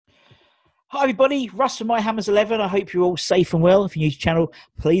Hi everybody, Russ from My Hammers 11. I hope you're all safe and well. If you're new to the channel,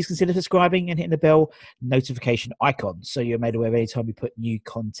 please consider subscribing and hitting the bell notification icon so you're made aware of any time we put new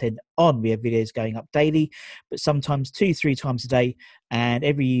content on. We have videos going up daily, but sometimes 2-3 times a day, and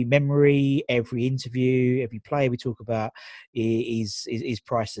every memory, every interview, every player we talk about is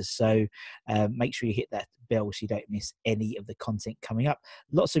priceless. So make sure you hit that bell so you don't miss any of the content coming up.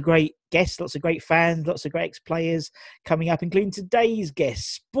 Lots of great guests, lots of great fans, lots of great ex-players coming up, including today's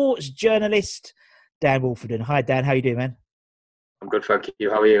guest, sports journalist Dan Woffenden. Hi Dan, how you doing, man? I'm good, thank you.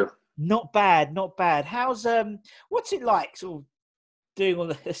 How are you? Not bad, not bad. How's what's it like sort of doing all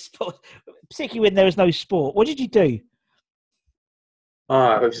the sport, particularly when there was no sport? What did you do?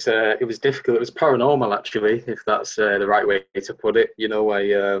 Oh, it was difficult. It was paranormal, actually, if that's the right way to put it.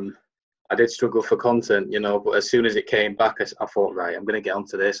 I did struggle for content, but as soon as it came back, I thought, right, I'm going to get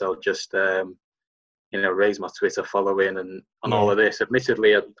onto this. I'll just, raise my Twitter following and all of this.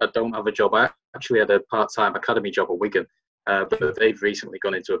 Admittedly, I don't have a job. I actually had a part-time academy job at Wigan, but they've recently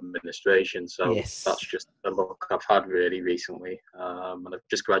gone into administration. So That's just the luck I've had really recently. And I've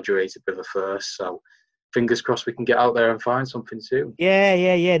just graduated with a first, so fingers crossed we can get out there and find something soon.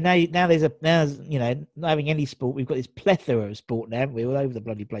 Yeah. Now there's not having any sport. We've got this plethora of sport now, haven't we? All over the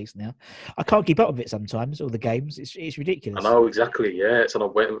bloody place now. I can't keep up with it sometimes. All the games, it's ridiculous. I know, exactly. Yeah, it's on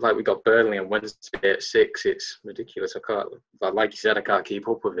like we got Burnley on Wednesday at 6. It's ridiculous. Like you said, I can't keep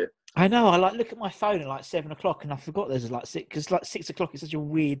up with it. I know. I look at my phone at like 7 o'clock, and I forgot there's like 6 because like 6 o'clock is such a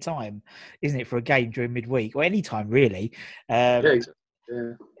weird time, isn't it, for a game during midweek or any time really? Yeah, exactly.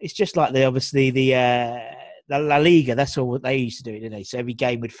 Yeah. It's just like the La Liga. That's all what they used to do, didn't they? So every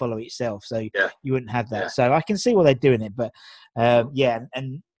game would follow itself, so you wouldn't have that. Yeah. So I can see why they're doing it, but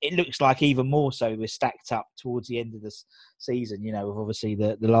and it looks like even more so we're stacked up towards the end of this season. With obviously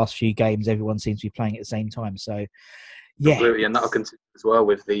the last few games, everyone seems to be playing at the same time. So yeah, completely, and that'll continue as well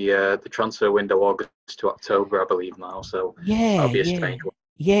with the transfer window August to October, I believe now. So that'll be a strange one.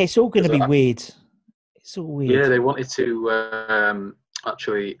 Yeah, it's all going to be weird. It's all weird. Yeah, they wanted to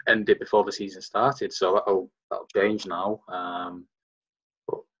actually end it before the season started, so that'll change now.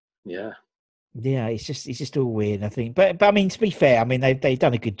 But yeah, it's just all weird, I think. But I mean, to be fair, I mean they've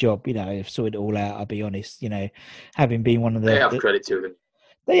done a good job. They've sorted it all out. I'll be honest. Having been one of the, they have credit to them.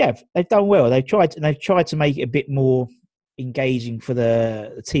 They've done well. They've tried to make it a bit more engaging for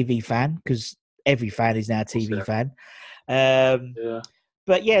the TV fan, because every fan is now a TV fan.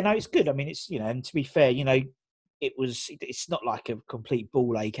 But yeah, no, it's good. I mean, it's and to be fair, it's not like a complete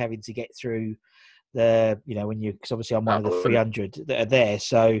ball ache having to get through because obviously I'm one of the 300 that are there,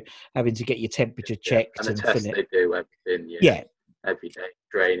 so having to get your temperature checked and the tests they do everything, every day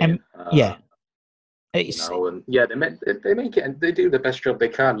training, they make it, and they do the best job they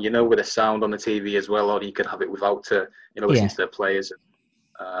can, with the sound on the TV as well, or you can have it without to listen to their players and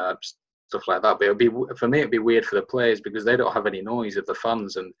stuff like that. But it'd be weird for the players because they don't have any noise of the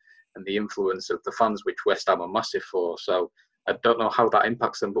fans and the influence of the fans, which West Ham are massive for. So I don't know how that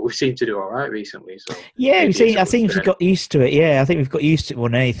impacts them, but we seem to do all right recently. So I think we've got used to it. Yeah, I think we've got used to it more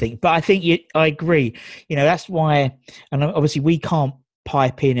than anything. But I think I agree. That's why, and obviously we can't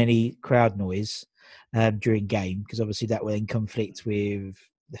pipe in any crowd noise during game, because obviously that will then conflict with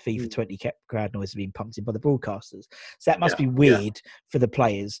the FIFA 20 crowd noise being pumped in by the broadcasters. So that must be weird for the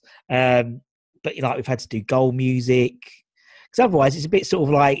players. But we've had to do goal music, because otherwise it's a bit sort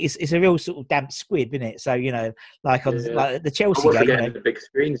of like it's a real sort of damp squib, isn't it? So like on like the Chelsea game, the big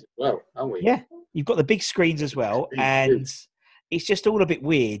screens as well, aren't we? Yeah, you've got the big screens as well, and it's just all a bit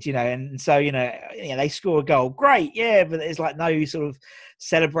weird, and so they score a goal, great, but there's like no sort of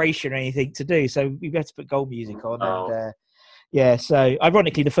celebration or anything to do, so we have to put goal music on. And so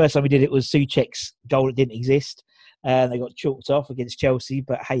ironically, the first time we did it was Souček's goal that didn't exist, and they got chalked off against Chelsea,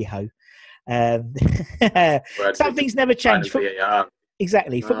 but hey ho. Some things never change.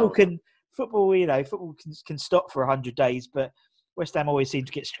 Exactly. Football can stop for 100 days, but West Ham always seem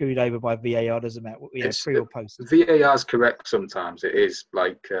to get screwed over by VAR, doesn't matter pre or post. VAR is correct sometimes. It is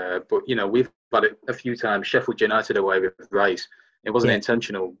but we've had it a few times. Sheffield United away with Rice. It wasn't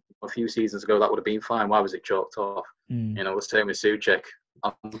intentional. A few seasons ago, that would have been fine. Why was it chalked off? The same with Souček.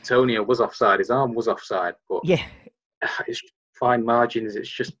 Antonio was offside. His arm was offside, but it's fine margins. It's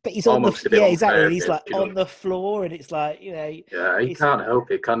just he's almost on the exactly. And he's like on the floor, and it's like he can't help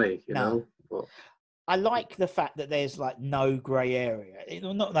it, can he? No. But I like the fact that there's like no grey area.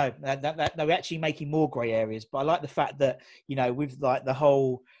 We're actually making more grey areas, but I like the fact that with like the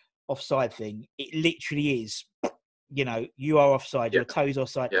whole offside thing, it literally is. You are offside. Your toes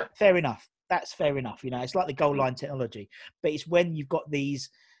offside. Yeah. Fair enough. That's fair enough. It's like the goal line technology, but it's when you've got these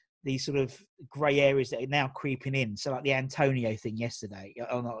these sort of grey areas that are now creeping in. So like the Antonio thing yesterday,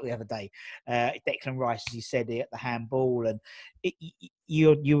 or not the other day, Declan Rice, as you said, at the handball, and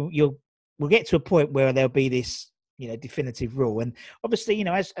we'll get to a point where there'll be this, definitive rule. And obviously,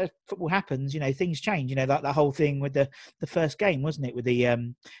 as football happens, things change. Like the whole thing with the first game, wasn't it, with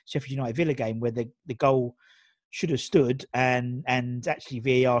the Sheffield United Villa game, where the goal should have stood and actually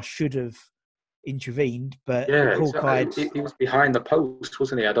VAR should have intervened, but exactly. He was behind the post,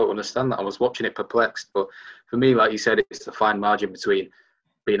 wasn't he? I don't understand that. I was watching it perplexed, but for me, like you said, it's the fine margin between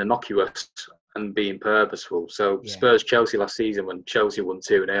being innocuous and being purposeful. So Spurs Chelsea last season, when Chelsea won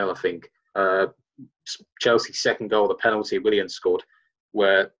 2-0, I think Chelsea's second goal, the penalty Williams scored,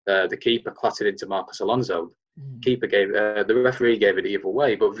 where the keeper clattered into Marcos Alonso. Keeper gave the referee gave it either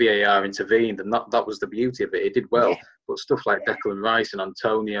way, but VAR intervened, and that was the beauty of it. It did well, but stuff like Declan Rice and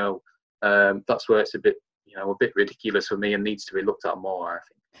Antonio, that's where it's a bit ridiculous for me and needs to be looked at more, I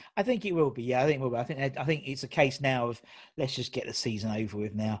think. I think it will be. Yeah, I think it will be. I think it's a case now of let's just get the season over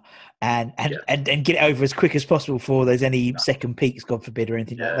with now, and get it over as quick as possible before there's any second peaks, God forbid, or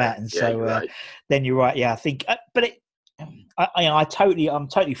anything like that. And so then you're right. Yeah, I think, but I'm totally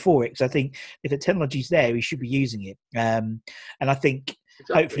for it, because I think if the technology's there, we should be using it. And I think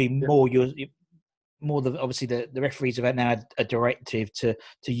hopefully obviously the referees have now had a directive to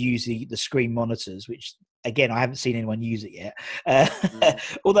use the screen monitors, which again I haven't seen anyone use it yet.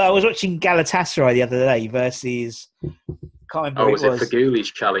 Although I was watching Galatasaray the other day versus, can't remember who it was.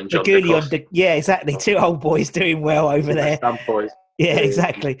 Fagouli's challenge? Yeah, exactly. Two old boys doing well over there. Boys. Yeah,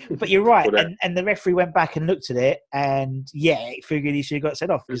 exactly. But you're right, and the referee went back and looked at it, and Fagouli should have got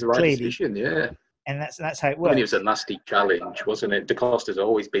sent off. It was the right decision, and that's how it works. I mean, it was a nasty challenge, wasn't it? Da Costa's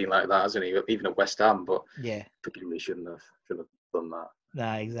always been like that, hasn't he? Even at West Ham, but Fagouli shouldn't have done that.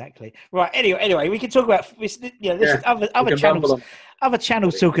 No, exactly. Right. Anyway, we can talk about other channels. Other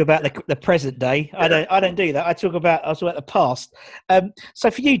channels talk about the present day. Yeah. I don't do that. I talk about the past. So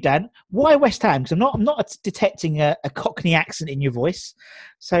for you, Dan, why West Ham? Because I'm not detecting a Cockney accent in your voice.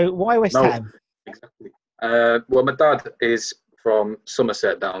 So why West Ham? Exactly. Well, my dad is from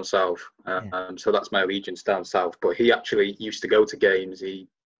Somerset down south, so that's my allegiance down south. But he actually used to go to games.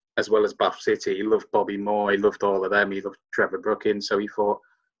 As well as Bath City, he loved Bobby Moore, he loved all of them, he loved Trevor Brookins, so he thought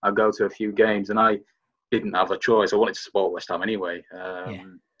I'd go to a few games, and I didn't have a choice. I wanted to support West Ham anyway.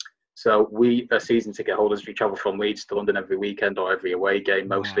 So we are season ticket holders. We travel from Leeds to London every weekend or every away game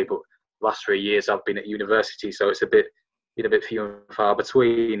mostly, but the last 3 years I've been at university, so it's a bit few and far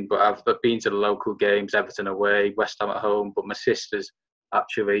between, but I've been to the local games, Everton away, West Ham at home, but my sister's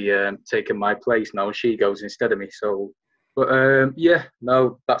actually taken my place now, and she goes instead of me, so... But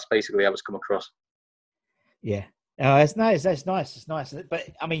that's basically how it's come across. Yeah, it's nice. That's nice. It's nice. But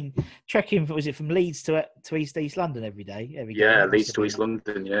I mean, trekking, was it from Leeds to East London every day? Leeds to East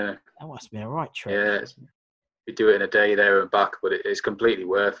London. Yeah, that must have been a right trip. Yeah, we do it in a day there and back, but it's completely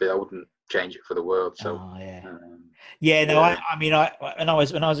worth it. I wouldn't change it for the world. So. I mean, when I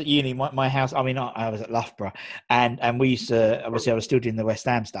was at uni, my house. I mean, I was at Loughborough, and we used to, obviously I was still doing the West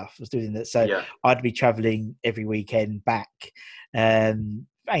Ham stuff. I was doing that, so I'd be travelling every weekend back. It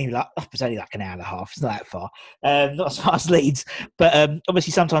was only like an hour and a half. It's not that far. Not as far as Leeds, but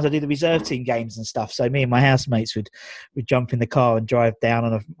obviously sometimes I do the reserve team games and stuff. So me and my housemates would jump in the car and drive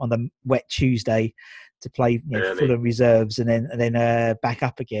down on a wet Tuesday to play Fulham reserves, and then back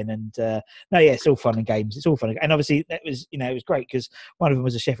up again. And it's all fun and games. It's all fun, and obviously it was great because one of them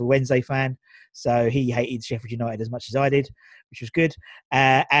was a Sheffield Wednesday fan, so he hated Sheffield United as much as I did, which was good.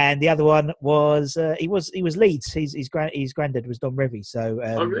 And the other one was he was Leeds. His granddad was Don Revie. So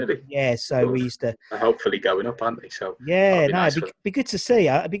oh really? Yeah. So we used to hopefully going up, aren't they? So it'd be good to see.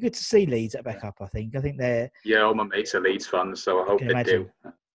 It'd be good to see Leeds at back up. I think they're all my mates are Leeds fans, so I hope they do.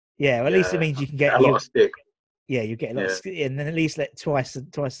 Yeah, well, at least it means you can get a lot of stick. Yeah, you get a lot of stick, and then at least twice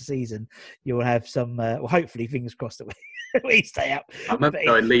a season you'll have some. Hopefully, fingers crossed that we stay up. I remember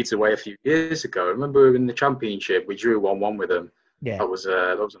going Leeds away a few years ago. I remember in the Championship we drew 1-1 with them. Yeah, that was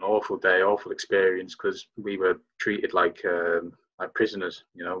an awful day, awful experience because we were treated like prisoners.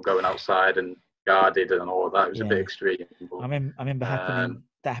 Going outside and guarded and all of that. It was a bit extreme. I remember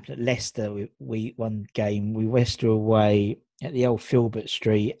that happened at Leicester. We one game. We Leicester away at the old Filbert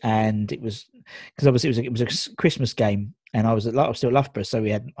Street, and it was because obviously it was a Christmas game, and I was still at Loughborough, so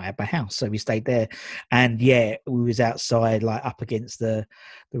I had my house, so we stayed there, and we was outside like up against the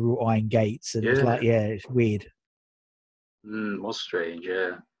wrought iron gates, and it was like it's weird. It was strange,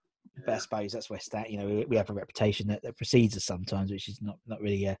 yeah. But I suppose that's West Ham. We have a reputation that precedes us sometimes, which is not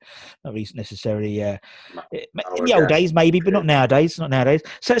really necessarily in the old days maybe, but not nowadays.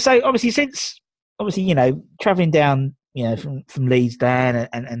 So obviously traveling down from Leeds, Dan,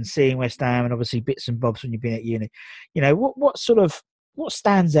 and seeing West Ham, and obviously bits and bobs when you've been at uni. What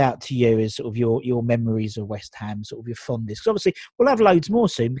stands out to you as sort of your memories of West Ham, sort of your fondness? Because obviously we'll have loads more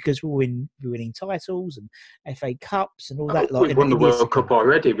soon because we're winning titles and FA Cups and all that. We've won the World Cup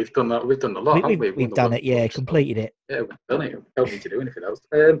already. We've done that. We've done a lot, haven't we? We've done it. Yeah, completed it. Yeah, we've done it. We don't need to do anything else.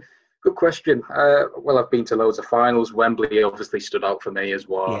 Good question. Well, I've been to loads of finals. Wembley obviously stood out for me as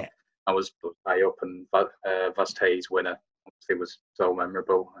well. Yeah. I was high up, and Vastay's winner obviously was so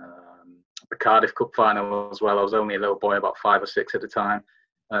memorable. The Cardiff Cup final as well. I was only a little boy, about 5 or 6 at the time.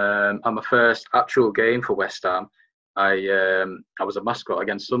 And my first actual game for West Ham, I was a mascot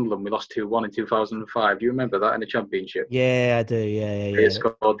against Sunderland. We lost 2-1 in 2005. Do you remember that in the Championship? Yeah, I do. Yeah. He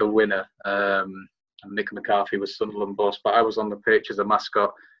scored the winner. And Nick McCarthy was Sunderland boss, but I was on the pitch as a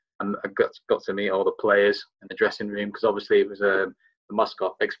mascot, and I got to meet all the players in the dressing room, because obviously it was the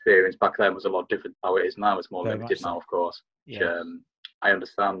mascot experience back then was a lot different to how it is now. It's more limited now, of course. Yeah. Which, I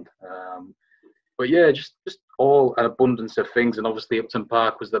understand. But yeah, just all an abundance of things. And obviously Upton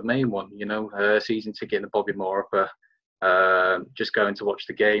Park was the main one, season ticket in the Bobby Moore Upper, just going to watch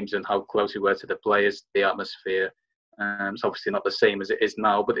the games and how close we were to the players, the atmosphere. It's obviously not the same as it is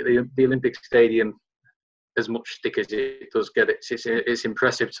now, but the Olympic Stadium, as much stick as it does get, it's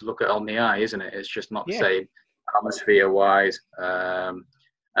impressive to look at on the eye, isn't it? It's just not the same atmosphere-wise. And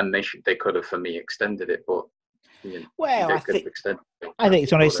they could have, for me, extended it, but I think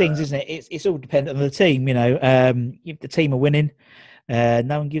it's one of those things, isn't it? It's all dependent on the team, If the team are winning, no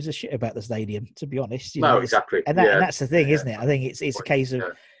one gives a shit about the stadium, to be honest. Exactly. And that's the thing, isn't it? I think it's a case of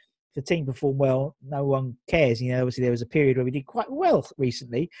if the team perform well, no one cares. Obviously there was a period where we did quite well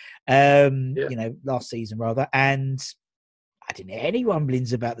recently, last season rather, and I didn't hear any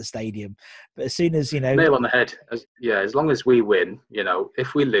rumblings about the stadium. But as soon as nail on the head. As long as we win,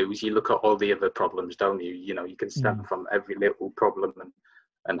 if we lose, you look at all the other problems, don't you? You can stem from every little problem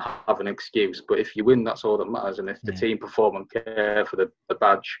and have an excuse. But if you win, that's all that matters. And if the team perform and care for the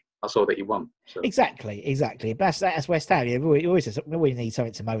badge, that's all that you want. So. Exactly. But that's West Ham. We always need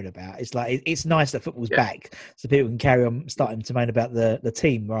something to moan about. It's like it's nice that football's back, so people can carry on starting to moan about the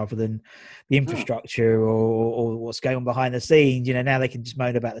team rather than the infrastructure or what's going on behind the scenes. Now they can just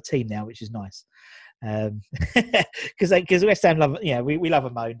moan about the team now, which is nice. Because West Ham love, we love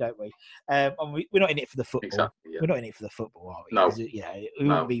a moan, don't we? And we're not in it for the football. Exactly, We're not in it for the football, are we? No. We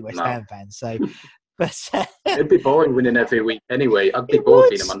wouldn't be West Ham fans. So. But it'd be boring winning every week anyway. I'd be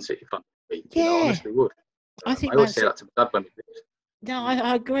bored being a Man City fan. Honestly would. I think I always say that to my dad when we lose. No,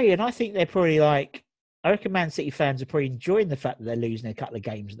 I agree, and I think they're probably like. I reckon Man City fans are probably enjoying the fact that they're losing a couple of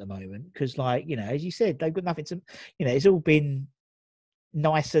games at the moment because, as you said, they've got nothing to. It's all been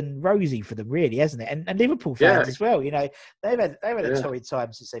nice and rosy for them, really, hasn't it? And Liverpool fans as well. They've had a torrid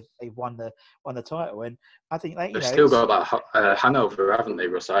time since they've won the title, and I think they've still got that hangover, haven't they,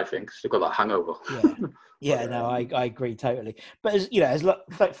 Russ? I think still got that hangover. I agree totally. But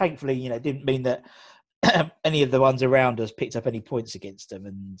thankfully, didn't mean that any of the ones around us picked up any points against them,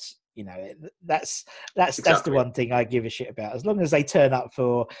 and that's the one thing I give a shit about. As long as they turn up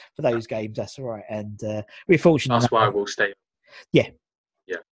for those games, that's all right. And we're fortunate. That's why we'll stay. Yeah.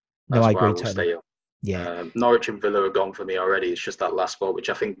 That's I agree why we'll stay up. Yeah. Norwich and Villa are gone for me already. It's just that last spot, which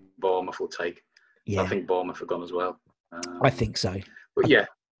I think Bournemouth will take. Yeah. I think Bournemouth are gone as well. I think so. But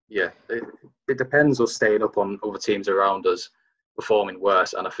it depends us staying up on other teams around us performing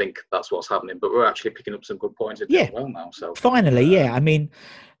worse, and I think that's what's happening. But we're actually picking up some good points as well now. So finally, I mean,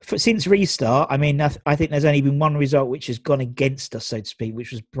 since restart, I think there's only been one result which has gone against us, so to speak,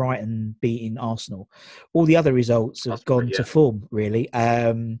 which was Brighton beating Arsenal. All the other results have gone to form, really.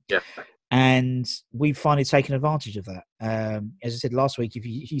 And we've finally taken advantage of that. As I said last week, if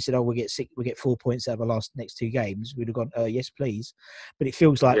you said, "Oh, we'll get 4 points out of our next 2 games," we'd have gone, "Yes, please." But it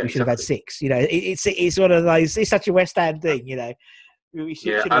feels like we should have had 6. It's one of those. It's such a West Ham thing, We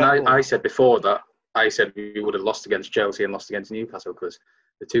should and I said before that we would have lost against Chelsea and lost against Newcastle because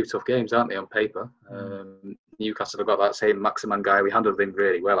they're 2 tough games, aren't they, on paper? Newcastle have got that same Maximan guy. We handled him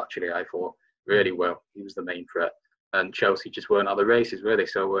really well, actually. I thought really well. He was the main threat, and Chelsea just weren't out of the races, really.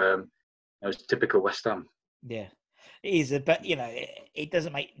 So. It was typical West Ham. Yeah, it is. But it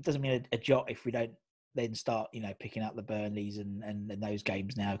doesn't mean a jot if we don't then start picking up the Burnleys and those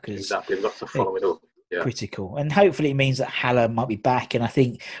games now because exactly we've got to follow it up. Yeah. Critical, and hopefully it means that Haller might be back. And I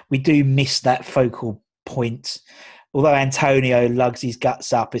think we do miss that focal point. Although Antonio lugs his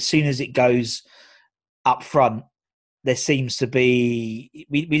guts up, as soon as it goes up front, there seems to be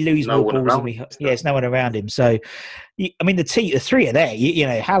we lose more balls than there's no one around him. So, the 3 are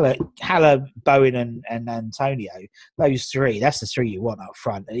there. Haller, Bowen, and Antonio. Those 3, that's the 3 you want up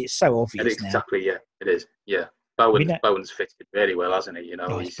front, and it's so obvious. Exactly, now. It is. Yeah, Bowen's fitted really well, hasn't he? You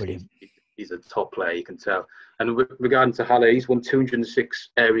know, He's brilliant. He's a top player, you can tell. And regarding to Halle, he's won 206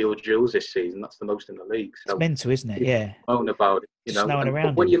 aerial duels this season. That's the most in the league. So it's mental, isn't it? Yeah. Moan about it, Just no one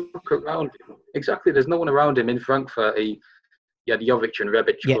around when him. you look around him, exactly, there's no one around him in Frankfurt. He had Jovic and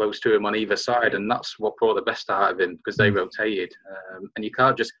Rebic close to him on either side, and that's what brought the best out of him because they rotated. And you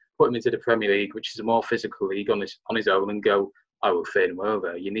can't just put him into the Premier League, which is a more physical league, on his own and go, I will fit in well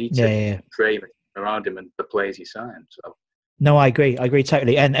there. You need to frame it around him and the players he signed. So. No, I agree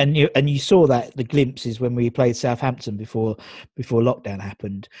totally. And you saw that the glimpses when we played Southampton before lockdown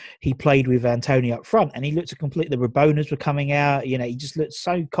happened. He played with Antonio up front, and he looked the Rabonas were coming out. You know, he just looked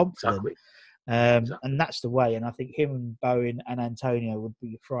so confident. Exactly. And that's the way. And I think him and Bowen and Antonio would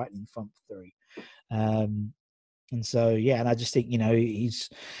be a frightening front three. And so and I just think you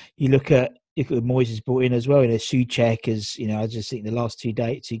look at Moyes' brought in as well. Souček as I just think the last two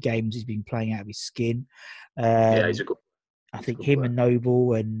games he's been playing out of his skin. He's a good. I think him and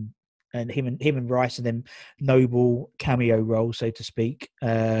Noble and him and Rice and them Noble cameo role, so to speak,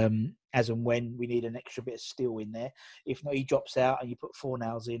 as and when we need an extra bit of steel in there. If not, he drops out and you put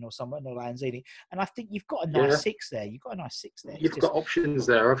Fornals in or someone, or Lanzini. And I think you've got a nice six there. You've got a nice six there. You've got options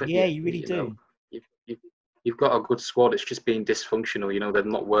there, haven't you? Yeah, you really do. You've got a good squad. It's just being dysfunctional. They've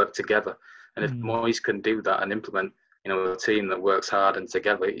not worked together. And if Moyes can do that and implement, a team that works hard and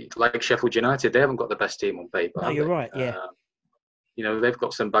together, like Sheffield United, they haven't got the best team on paper. No, you're right. Yeah. They've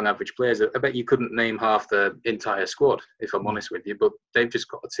got some bang average players. I bet you couldn't name half the entire squad, if I'm honest with you. But they've just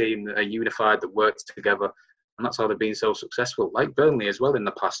got a team that are unified, that works together, and that's how they've been so successful. Like Burnley as well in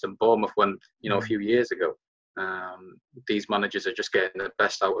the past, and Bournemouth when a few years ago. These managers are just getting the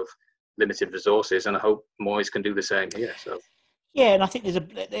best out of limited resources, and I hope Moyes can do the same here. So. Yeah, and I think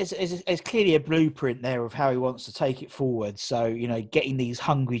there's clearly a blueprint there of how he wants to take it forward. So getting these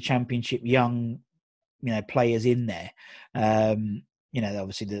hungry Championship young players in there.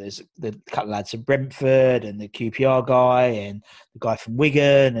 Obviously there's the couple of lads from Brentford and the QPR guy and the guy from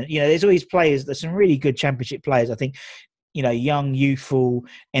Wigan, and there's all these players. There's some really good Championship players. I think young, youthful,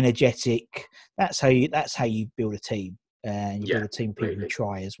 energetic. That's how you build a team. And you build a team of people who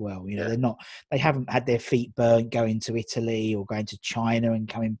try as well. They haven't had their feet burnt going to Italy or going to China and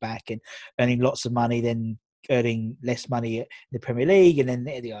coming back and earning lots of money, then earning less money in the Premier League, and then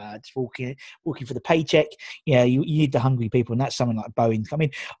just walking for the paycheck. You need the hungry people, and that's someone like Bowen. I mean,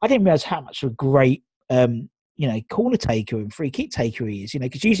 I didn't realise how much of a great corner taker and free kick taker he is.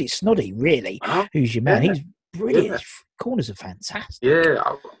 Because usually it's Snoddy, really, who's your man. He's brilliant. Yeah. Corners are fantastic. Yeah,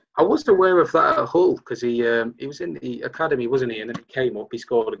 I wasn't aware of that at Hull because he was in the academy, wasn't he? And then he came up, he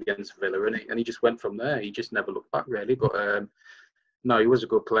scored against Villa, and he just went from there. He just never looked back, really. But no, he was a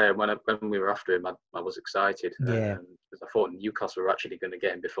good player. When we were after him, I was excited. Yeah. Because I thought Newcastle were actually going to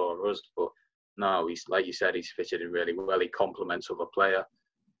get him before us. But no, he's like you said, he's fitted in really well. He complements other players.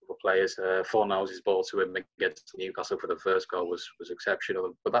 Fornals' ball to him against Newcastle for the first goal was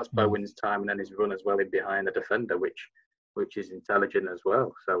exceptional. But that's Bowen's time, and then his run as well in behind the defender, which is intelligent as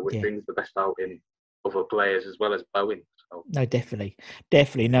well. So it brings the best out in other players as well as Bowen. So. No, definitely.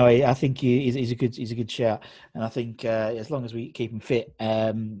 No, I think he's a good shout, and I think as long as we keep him fit,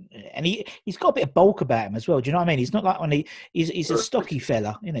 and he's got a bit of bulk about him as well. Do you know what I mean? He's not like he's a stocky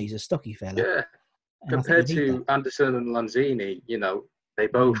fella. He's a stocky fella. Yeah. Compared to Anderson and Lanzini, they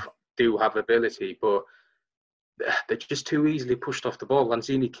both do have ability, but they're just too easily pushed off the ball.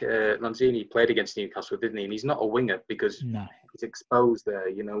 Lanzini played against Newcastle, didn't he? And he's not a winger because he's exposed there.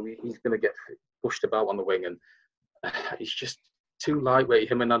 He's going to get pushed about on the wing, and he's just too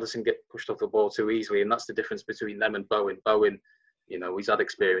lightweight. Him and Anderson get pushed off the ball too easily, and that's the difference between them and Bowen. Bowen, he's had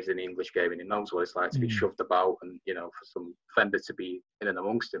experience in the English game, and he knows what it's like to be shoved about, and for some defender to be in and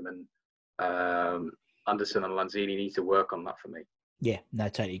amongst him. And Anderson and Lanzini need to work on that for me. Yeah, no,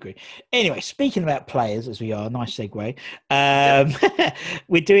 totally agree. Anyway, speaking about players, as we are, nice segue.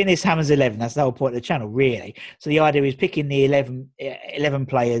 We're doing this Hammers 11. That's the whole point of the channel, really. So the idea is picking the 11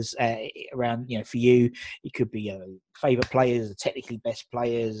 players around, for you. It could be favourite players, the technically best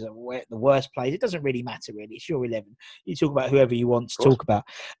players, the worst players. It doesn't really matter, really. It's your 11. You talk about whoever you want to talk about.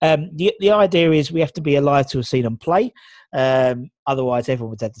 The idea is we have to be alive to have seen them play. Otherwise,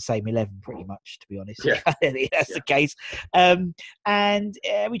 everyone would have the same 11, pretty much, to be honest. Yeah. That's the case. And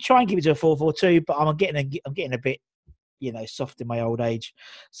we try and give it to a 4-4-2, but I'm getting a bit, soft in my old age.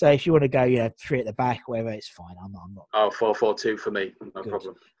 So if you want to go, 3 at the back, whatever, it's fine. I'm not. Oh, 4-4-2 for me, no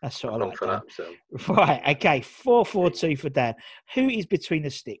problem. That's what I like for Dan. that. So. Right, okay, 4-4-2 for Dan. Who is between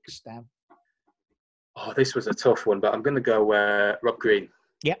the sticks, Dan? Oh, this was a tough one, but I'm going to go Rob Green.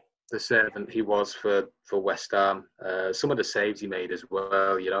 Yeah. The servant he was for West Ham. Some of the saves he made as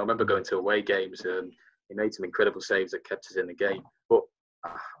well. I remember going to away games and he made some incredible saves that kept us in the game. But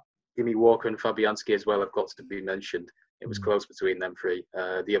Jimmy Walker and Fabianski as well have got to be mentioned. It was close between them three.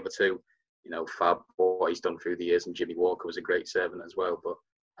 The other two, Fab, what he's done through the years, and Jimmy Walker was a great servant as well. But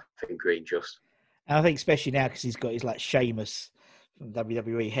I think Green just. And I think especially now because he's got his like Sheamus from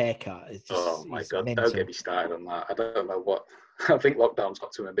WWE haircut. It's just, oh my God! mental. Don't get me started on that. I don't know what. I think lockdown's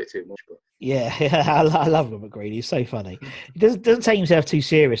got to him a bit too much. But yeah, I love Robert Green. He's so funny. He doesn't take himself too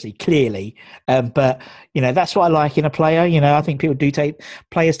seriously, clearly. But that's what I like in a player. I think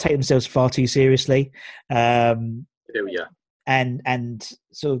players take themselves far too seriously. They do, yeah. And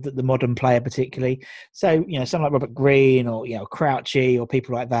sort of the modern player particularly. So, someone like Robert Green or, Crouchy or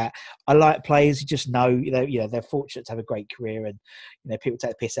people like that. I like players who just know, they're fortunate to have a great career and, people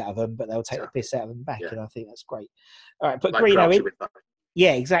take the piss out of them, but they'll take the piss out of them back. Yeah. And I think that's great. All right, put like Greeno in.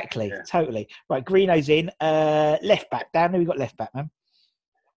 Yeah, exactly. Yeah. Totally. Right, Greeno's in. Left back. Dan, who we got left back, man?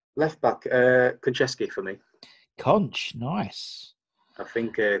 Left back, Konchesky for me. Conch, nice. I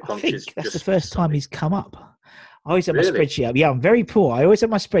think Conch is that's just the first time he's come up. I always have my spreadsheet up. Yeah, I'm very poor. I always have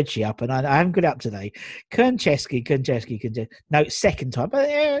my spreadsheet up, and I haven't got it up today. Konchesky. No, second time. But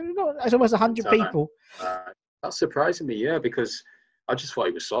it's almost 100 people. That's surprising me, yeah, because I just thought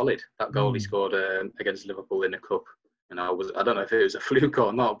he was solid. That goal he scored against Liverpool in the cup. I don't know if it was a fluke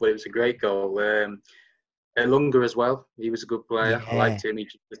or not, but it was a great goal. Lunga as well. He was a good player. Yeah. I liked him. He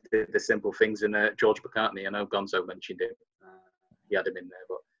just did the simple things. And George McCartney, I know Gonzo mentioned him. He had him in there,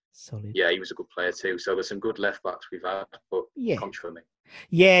 but solid. Yeah, he was a good player too. So there's some good left backs we've had, but Conch for me.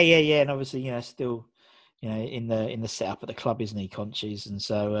 Yeah, and obviously, still, in the setup at the club, isn't he, Conch's? And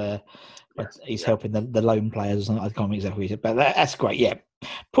so he's helping the lone players. I can't remember exactly what he said, but that's great. Yeah,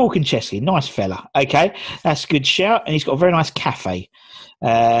 Paul Konchesky, nice fella. Okay, that's a good shout, and he's got a very nice cafe,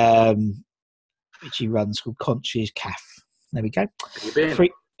 which he runs called Conch's Cafe. There we go. Have you been?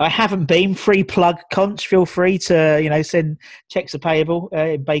 I haven't been. Free plug, Conch. Feel free to send checks are payable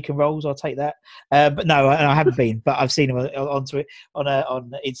in bacon rolls. I'll take that. But no, I haven't been. But I've seen him onto it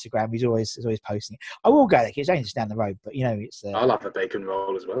on Instagram. He's always posting it. I will go there. It's only just down the road. But it's. I'll have a bacon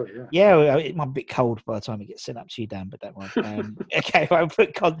roll as well. Yeah. Yeah, it might be a bit cold by the time it gets sent up to you, Dan. But don't worry. Okay, I'll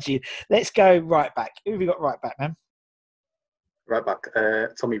put Conch in. Let's go right back. Who have we got right back, man? Right back,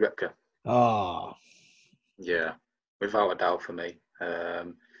 Tommy Repka. Oh. Yeah, without a doubt for me.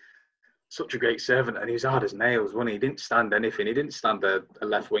 Such a great servant, and he was hard as nails, wasn't he? He didn't stand anything. He didn't stand a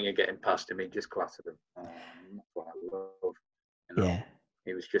left winger getting past him. He just clattered him. That's what I love. Yeah.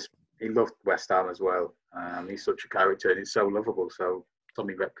 He loved West Ham as well. He's such a character, and he's so lovable. So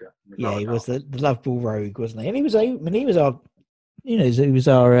Tommy Repka. Yeah, he was the lovable rogue, wasn't he? And he was our, he was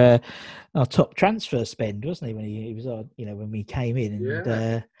our top transfer spend, wasn't he? When he was our, when we came in,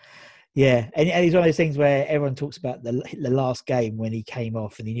 and yeah, and he's one of those things where everyone talks about the last game when he came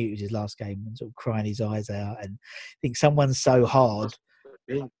off and he knew it was his last game and sort of crying his eyes out. And I think someone's so hard.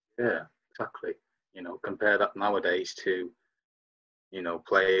 Yeah, exactly. Compare that nowadays to,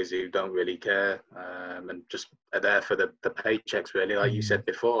 players who don't really care and just are there for the paychecks, really. Like you said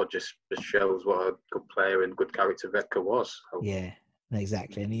before, just shows what a good player and good character Repka was. So. Yeah.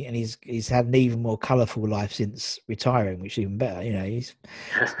 Exactly, and he's had an even more colourful life since retiring, which is even better. He's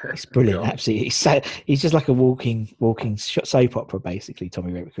brilliant. Absolutely, he's just like a walking soap opera, basically.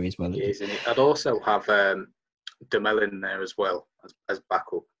 Tommy Repka as well. He is, and I'd also have Demel in there as well as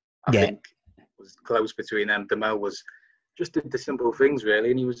backup. I think it was close between them. Demel was just did the simple things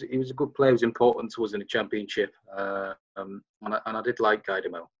really, and he was a good player. He was important to us in the Championship, and I did like Guy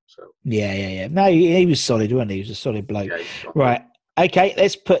Demel. So yeah. No, he was solid, wasn't he? He was a solid bloke. Yeah, right. Okay,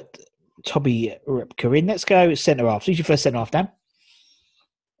 let's put Tommy Repka in. Let's go centre half. Who's your first centre half, Dan?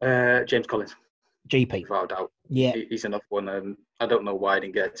 James Collins. GP. Without doubt. Yeah. He's another one. I don't know why I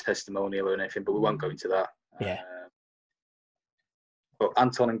didn't get a testimonial or anything, but we won't go into that. Yeah. But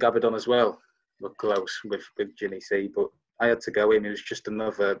Anton and Gabardon as well were close with Jimmy C, but I had to go in. He was just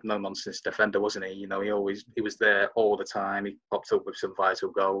another no-nonsense defender, wasn't he? He was there all the time. He popped up with some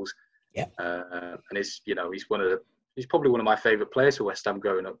vital goals. Yeah. And he's probably one of my favourite players for West Ham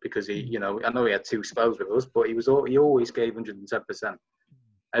growing up because I know he had 2 spells with us, but he always gave 110%.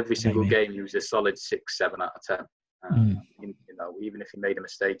 Every single game, he was a solid 6, 7 out of 10. Even if he made a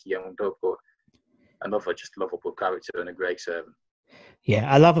mistake, he owned up. But another just lovable character and a great servant.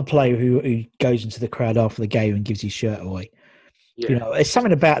 Yeah, I love a player who goes into the crowd after the game and gives his shirt away. Yeah. There's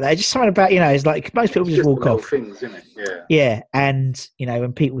something about that. Just something about, it's like most people just walk off. Things, isn't it? Yeah. Yeah, and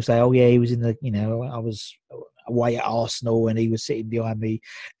when people say, "Oh yeah, he was in the," I was away at Arsenal and he was sitting behind me,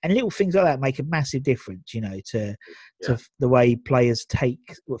 and little things like that make a massive difference. To the way fans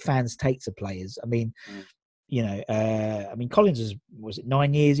take to players. I mean, I mean, Collins was it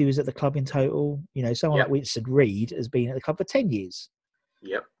 9 years he was at the club in total? Someone like Winston Reid has been at the club for 10 years.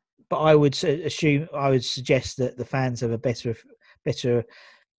 Yep. But I would suggest that the fans have a better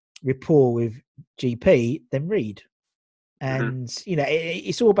rapport with GP than Reid. And,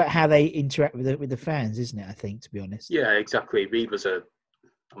 it's all about how they interact with the fans, isn't it, I think, to be honest? Yeah, exactly. Reid was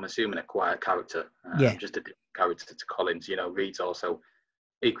I'm assuming, a quiet character. Just a different character to Collins. Reid's also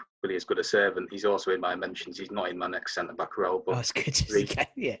equally as good a servant. He's also in my mentions. He's not in my next centre-back role. But that's good.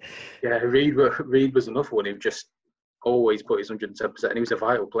 Reid was another one who just always put his 110%, and he was a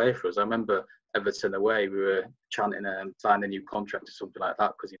vital player for us. I remember Everton away, we were chanting sign a new contract or something like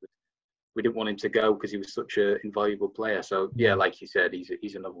that because we didn't want him to go because he was such an invaluable player. So like you said,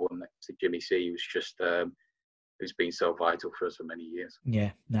 he's another one next to Jimmy C, who's just who's been so vital for us for many years.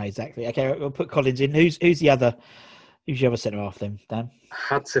 Yeah, no, exactly. Okay, we'll put Collins in. Who's the other? Who's your other centre half then, Dan?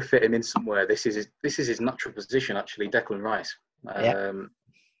 Had to fit him in somewhere. This is his natural position, actually. Declan Rice.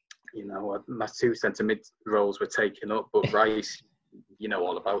 My two centre mid roles were taken up, but Rice,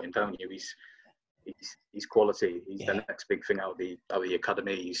 all about him, don't you? He's quality. He's the next big thing out of the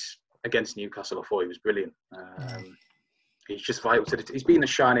academy. He's against Newcastle. I thought he was brilliant. He's just vital to he's been a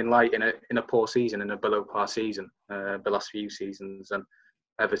shining light in a poor season, in a below par season, the last few seasons, and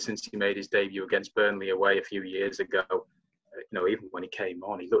ever since he made his debut against Burnley away a few years ago, even when he came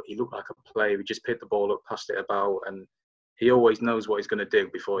on, he looked like a player who just picked the ball up, passed it about, and he always knows what he's going to do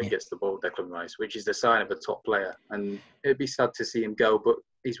before he gets the ball, Declan Rice, which is the sign of a top player. And it'd be sad to see him go, but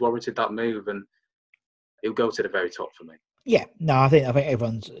he's warranted that move, and he'll go to the very top for me. Yeah, no, I think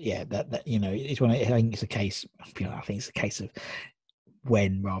everyone's that it's one. I think it's a case. I think it's a case of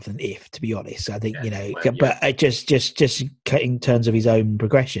when rather than if, to be honest. I think but just in terms of his own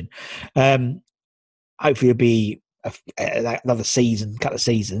progression, hopefully it'll be another couple of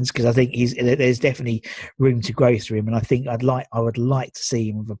seasons, because I think there's definitely room to grow through him, and I think I would like to see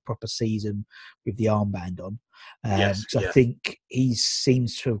him with a proper season with the armband on, because I think he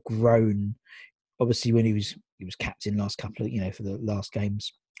seems to have grown. Obviously, when he was captain last couple of for the last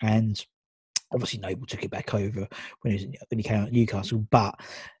games, and obviously Noble took it back over when he came out at Newcastle. But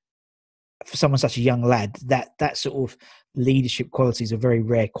for someone such a young lad, that sort of leadership quality is a very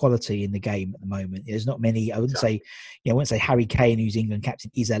rare quality in the game at the moment. There's not many. I wouldn't say Harry Kane, who's England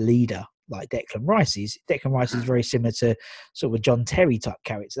captain, is a leader like Declan Rice is. Declan Rice is very similar to sort of a John Terry type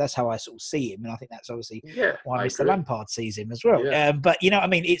character. That's how I sort of see him, and I think that's obviously why Mr. Lampard sees him as well. Yeah. But I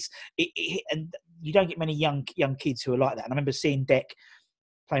mean, and you don't get many young kids who are like that. And I remember seeing Dec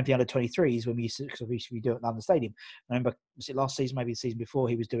playing for the under-23s when we used to do it at London Stadium. I remember, was it last season, maybe the season before,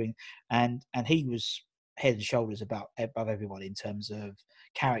 he was doing, and he was head and shoulders above everyone in terms of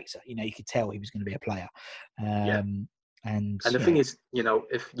character. You could tell he was going to be a player. And the thing is,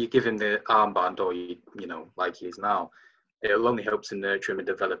 if you give him the armband, or like he is now, it'll only help to nurture him and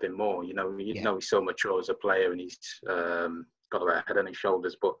develop him more. He's so mature as a player, and he's got the right head on his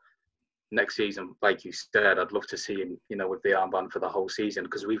shoulders. But next season, like you said, I'd love to see him, with the armband for the whole season,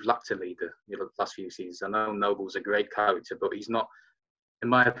 because we've lacked a leader the last few seasons. I know Noble's a great character, but he's not, in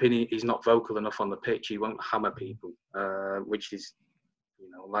my opinion, he's not vocal enough on the pitch. He won't hammer people, which is,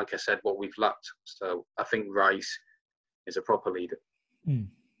 like I said, what we've lacked. So I think Rice is a proper leader.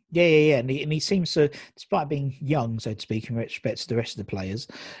 Yeah. And he seems to, despite being young, so to speak, in respect to the rest of the players,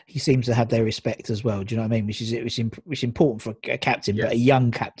 he seems to have their respect as well. Do you know what I mean? Which is important for a captain, but a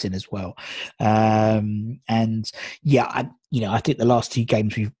young captain as well. I think the last two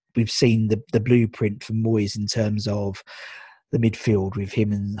games we've seen the blueprint for Moyes in terms of the midfield, with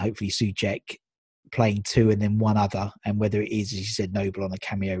him and hopefully Souček playing two and then one other, and whether it is, as you said, Noble on a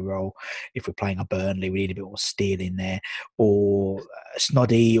cameo role. If we're playing a Burnley, we need a bit more steel in there, or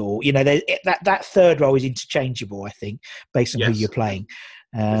Snoddy, or that third role is interchangeable, I think, based on who you're playing.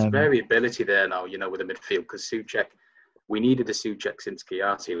 There's variability there now, with the midfield, because Souček, we needed a Souček since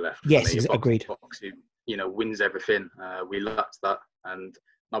Chiati left. Yes, agreed. Box who wins everything. We lacked that, and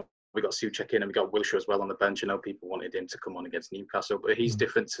now we got Souček in, and we got Wilshere as well on the bench. People wanted him to come on against Newcastle, but he's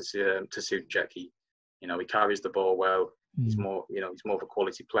different to Souček. He carries the ball well. He's more, he's more of a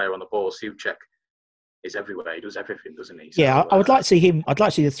quality player on the ball. Souček is everywhere. He does everything, doesn't he? So, I would like to see him. I'd like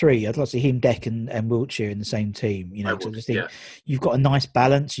to see the three. I'd like to see him, Dec, and Wilshere in the same team. I just think you've got a nice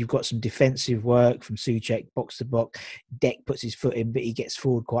balance. You've got some defensive work from Souček, box to box. Dec puts his foot in, but he gets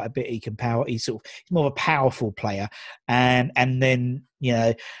forward quite a bit. He can power. He's more of a powerful player, and then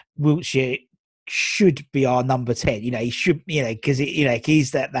Wilshere should be our number 10. He should, because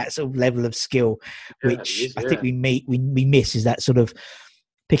he's that sort of level of skill, which I think we miss, is that sort of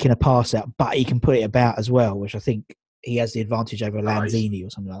picking a pass out, but he can put it about as well, which I think he has the advantage over Lanzini or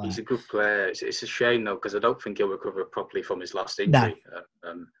something like that. He's a good player. It's a shame though, because I don't think he'll recover properly from his last No. injury.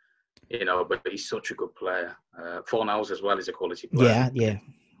 You know, but he's such a good player. Fornals as well is a quality player. Yeah.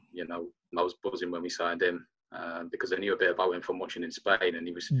 You know, I was buzzing when we signed him because I knew a bit about him from watching in Spain, and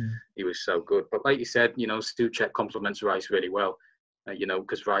he was so good. But like you said, you know, Souček complements Rice really well. You know,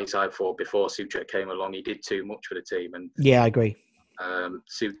 because Rice, I thought before Souček came along, he did too much for the team, and yeah, I agree.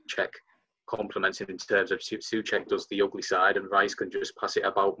 Souček complements him in terms of Souček does the ugly side, and Rice can just pass it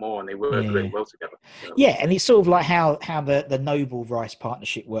about more, and they work really well together. So. Yeah, and it's sort of like how the Noble Rice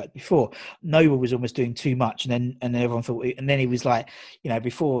partnership worked before. Noble was almost doing too much, and then everyone thought, and then he was like, you know,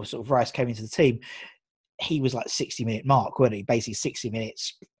 before sort of Rice came into the team, he was like 60-minute mark, wasn't he? Basically 60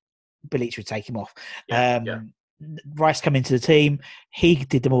 minutes, Bilic would take him off. Rice come into the team, he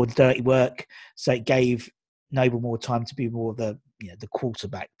did more of the dirty work, so it gave Noble more time to be more of the, you know, the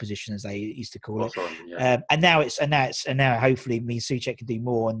quarterback position, as they used to call it. And now hopefully means Souček can do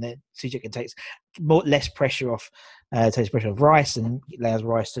more, and then Souček can take less pressure off, takes pressure off Rice, and allows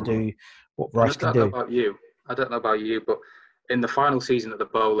Rice to do what Rice can do. I don't know about you, but in the final season at the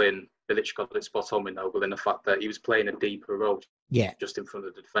Bowling, Bilic got it spot on with Noble in the fact that he was playing a deeper role, just in front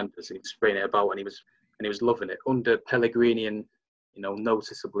of the defenders, and he was spraying it about, and he was loving it. Under Pellegrini and, you know,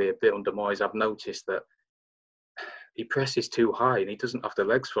 noticeably a bit under Moyes, I've noticed that he presses too high and he doesn't have the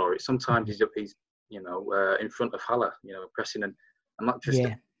legs for it. Sometimes he's you know, in front of Haller, you know, pressing and that just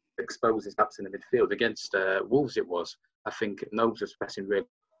exposes gaps in the midfield. Against Wolves it was. I think Nobes was pressing really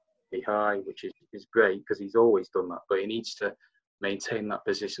high, which is great because he's always done that, but he needs to maintain that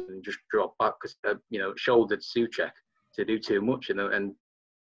position and just drop back because, you know, shouldered Souček to do too much. And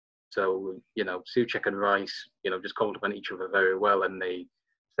so, you know, Souček and Rice, you know, just complement each other very well, and they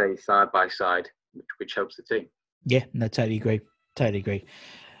stay side by side, which helps the team. Yeah, no, totally agree.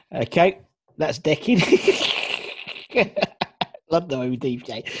 Okay, that's decking. Love the way we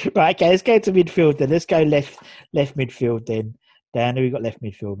DJ. Right, okay, let's go to midfield then. Let's go left midfield then. Dan, who we got left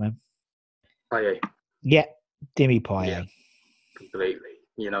midfield, man? Payet. Yeah, Dimi Payet. Yeah, completely.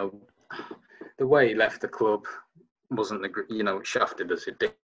 You know, the way he left the club wasn't you know, it shafted us. It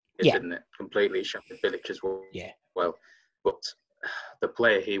did, didn't it? Completely shafted Bilic as well. Yeah. Well, but the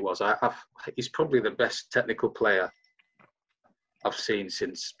player he was, he's probably the best technical player I've seen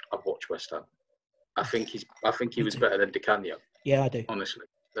since I've watched West Ham. I think he was better than Di Canio. Yeah, I do. Honestly,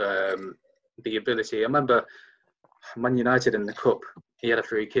 the ability. I remember Man United in the cup. He had a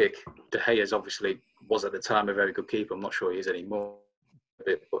free kick. De Gea's obviously was at the time a very good keeper. I'm not sure he is anymore.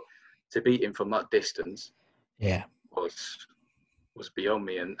 But to beat him from that distance, was beyond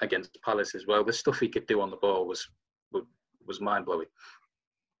me. And against Palace as well, the stuff he could do on the ball was mind blowing.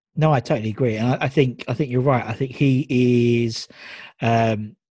 No, I totally agree, and I think you're right. I think he is.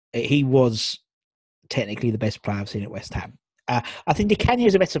 He was technically the best player I've seen at West Ham. I think Di Canio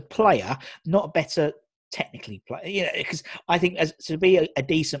is a better player, not a better technically player. You know, because I think to be a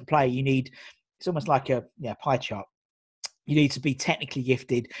decent player, you need. It's almost like a pie chart. You need to be technically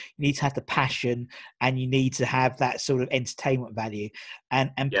gifted. You need to have the passion, and you need to have that sort of entertainment value.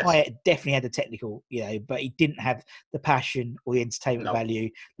 And Payet definitely had the technical, you know, but he didn't have the passion or the entertainment value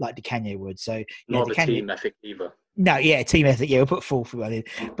like Di Canio would. So not the team ethic either. No, team ethic. Yeah, we'll put full for one in.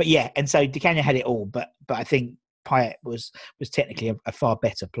 But and so Di Canio had it all. But I think Payet was technically a far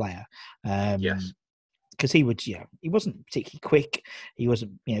better player. Yes. Because he would, he wasn't particularly quick. He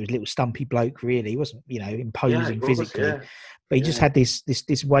wasn't, he was a little stumpy bloke, really. He wasn't, imposing physically. But he just had this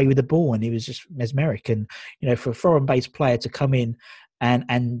way with the ball, and he was just mesmeric. And, for a foreign-based player to come in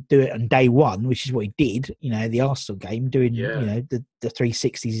and do it on day one, which is what he did, the Arsenal game, doing, the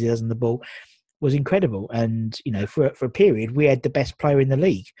 360s he does on the ball, was incredible. And, for a period, we had the best player in the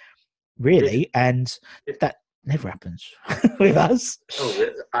league, really. And that never happens with us. Oh,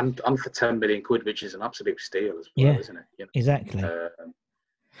 and for 10 million quid, which is an absolute steal as well, isn't it? Exactly.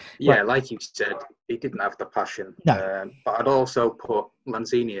 Like you said, he didn't have the passion. No. But I'd also put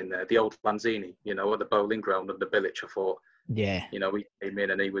Lanzini in there, the old Lanzini, at the bowling ground under Bilic. I thought, he came in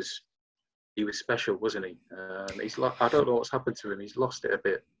and he was special, wasn't he? I don't know what's happened to him. He's lost it a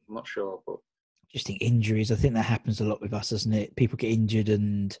bit. I'm not sure, but. Just think injuries. I think that happens a lot with us, doesn't it? People get injured,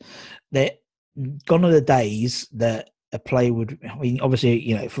 and they're gone are the days that a player would. I mean,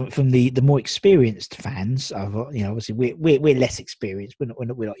 obviously, from the more experienced fans, obviously we're less experienced. We're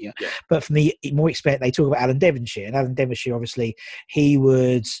not young, but from the more experienced, they talk about Alan Devonshire, and Alan Devonshire, obviously, he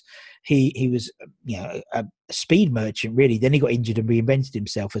was a speed merchant, really. Then he got injured and reinvented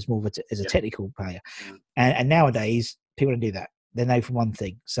himself as more of as a technical player, and nowadays people don't do that. They know from one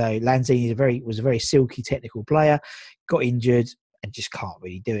thing. So Lanzini was a very silky technical player, got injured, and just can't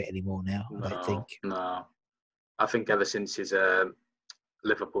really do it anymore now. I don't think. No, I think ever since his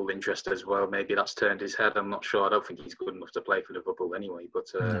Liverpool interest as well, maybe that's turned his head. I'm not sure. I don't think he's good enough to play for Liverpool anyway. But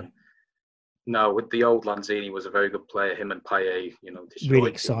no, with the old Lanzini was a very good player. Him and Payet, destroyed. Really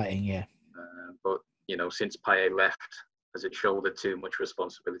exciting, yeah. But since Payet left, has it shouldered too much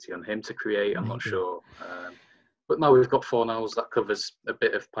responsibility on him to create? I'm not sure. But no, we've got Fornals that covers a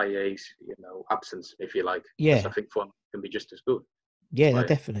bit of Payet's, absence, if you like. Yeah. I think Fornals can be just as good. Yeah, no,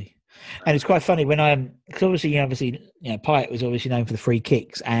 definitely. And it's quite funny when because obviously, Payet was obviously known for the free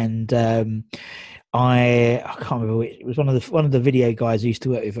kicks, and I can't remember which, it was one of the video guys I used to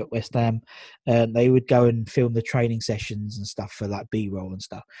work with at West Ham. They would go and film the training sessions and stuff for like B-roll and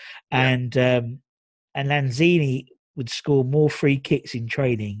stuff, and Lanzini would score more free kicks in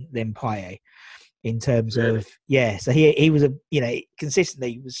training than Payet. In terms of so he was